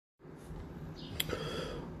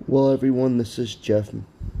Well, everyone, this is Jeff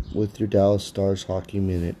with your Dallas Stars Hockey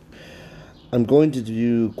Minute. I'm going to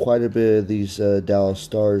do quite a bit of these Dallas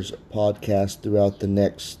Stars podcasts throughout the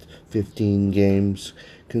next 15 games,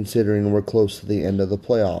 considering we're close to the end of the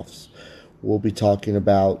playoffs. We'll be talking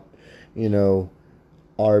about,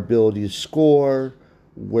 our ability to score,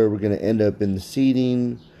 where we're going to end up in the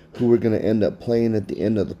seeding, who we're going to end up playing at the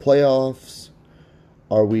end of the playoffs.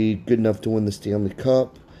 Are we good enough to win the Stanley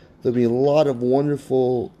Cup? There'll be a lot of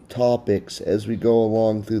wonderful topics as we go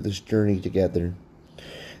along through this journey together.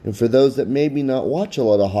 And for those that maybe not watch a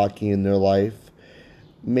lot of hockey in their life,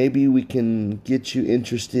 maybe we can get you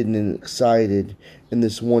interested and excited in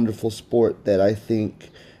this wonderful sport that I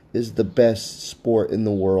think is the best sport in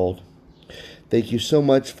the world. Thank you so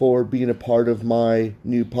much for being a part of my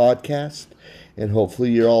new podcast, and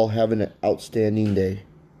hopefully you're all having an outstanding day.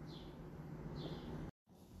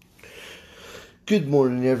 Good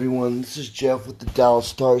morning, everyone. This is Jeff with the Dallas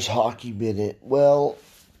Stars Hockey Minute. Well,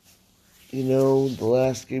 the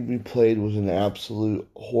last game we played was an absolute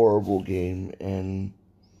horrible game, and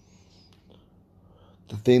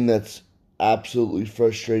the thing that's absolutely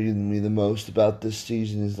frustrating me the most about this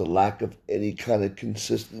season is the lack of any kind of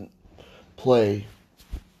consistent play.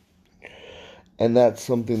 And that's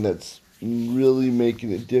something that's really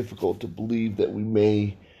making it difficult to believe that we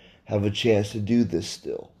may have a chance to do this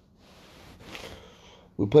still.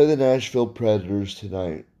 We play the Nashville Predators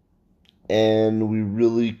tonight, and we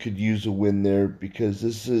really could use a win there because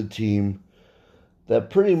this is a team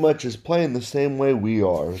that pretty much is playing the same way we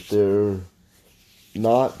are. They're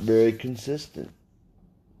not very consistent.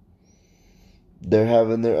 They're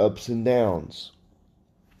having their ups and downs.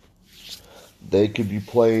 They could be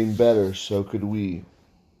playing better, so could we.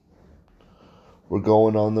 We're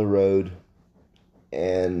going on the road,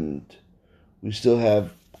 and we still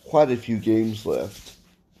have quite a few games left.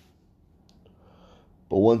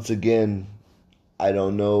 But once again, I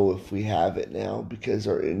don't know if we have it now because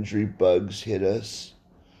our injury bugs hit us.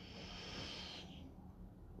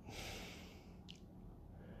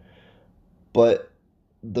 But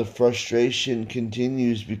the frustration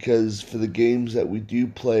continues because for the games that we do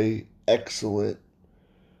play excellent,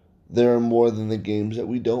 there are more than the games that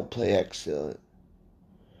we don't play excellent.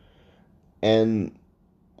 And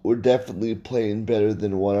we're definitely playing better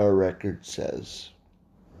than what our record says.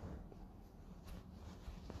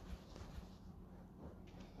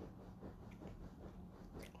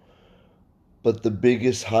 But the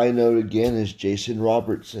biggest high note again is Jason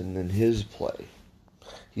Robertson and his play.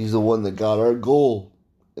 He's the one that got our goal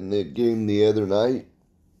in the game the other night.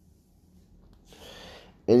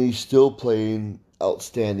 And he's still playing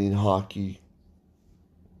outstanding hockey.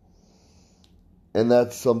 And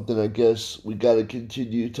that's something I guess we got to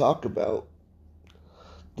continue to talk about.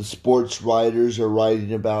 The sports writers are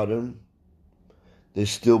writing about him. They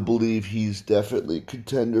still believe he's definitely a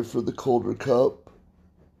contender for the Calder Cup.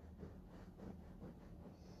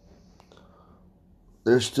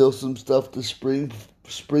 There's still some stuff to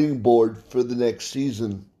springboard for the next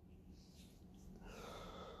season.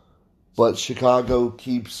 But Chicago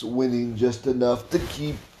keeps winning just enough to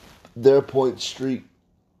keep their point streak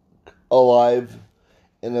alive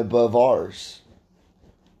and above ours.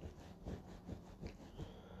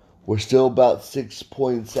 We're still about 6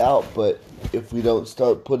 points out, but if we don't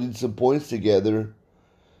start putting some points together,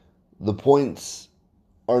 the points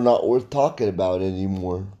are not worth talking about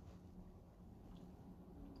anymore.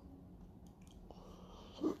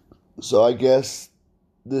 So I guess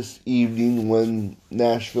this evening when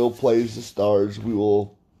Nashville plays the Stars, we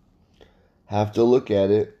will have to look at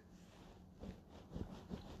it.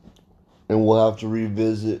 And we'll have to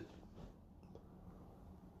revisit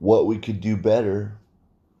what we could do better.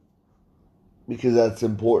 Because that's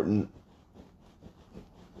important.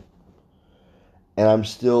 And I'm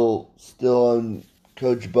still on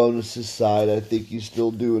Coach Bonus's side. I think he's still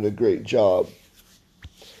doing a great job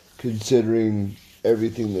considering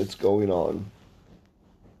everything that's going on.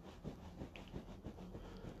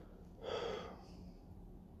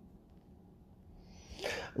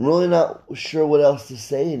 I'm really not sure what else to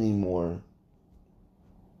say anymore.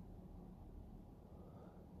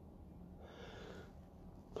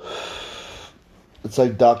 It's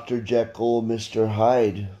like Dr. Jekyll, Mr.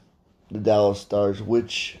 Hyde, the Dallas Stars.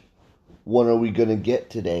 Which one are we going to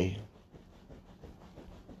get today?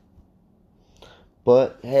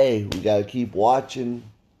 But hey, we got to keep watching,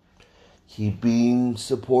 keep being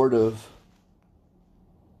supportive,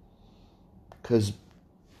 because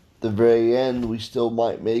the very end, we still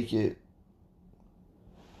might make it.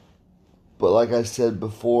 But like I said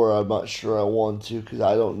before, I'm not sure I want to because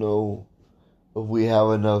I don't know if we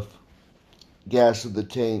have enough gas in the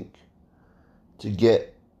tank to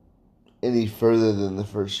get any further than the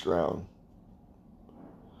first round.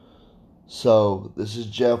 So, this is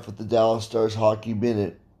Jeff with the Dallas Stars Hockey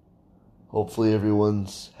Minute. Hopefully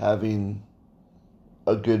everyone's having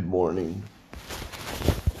a good morning.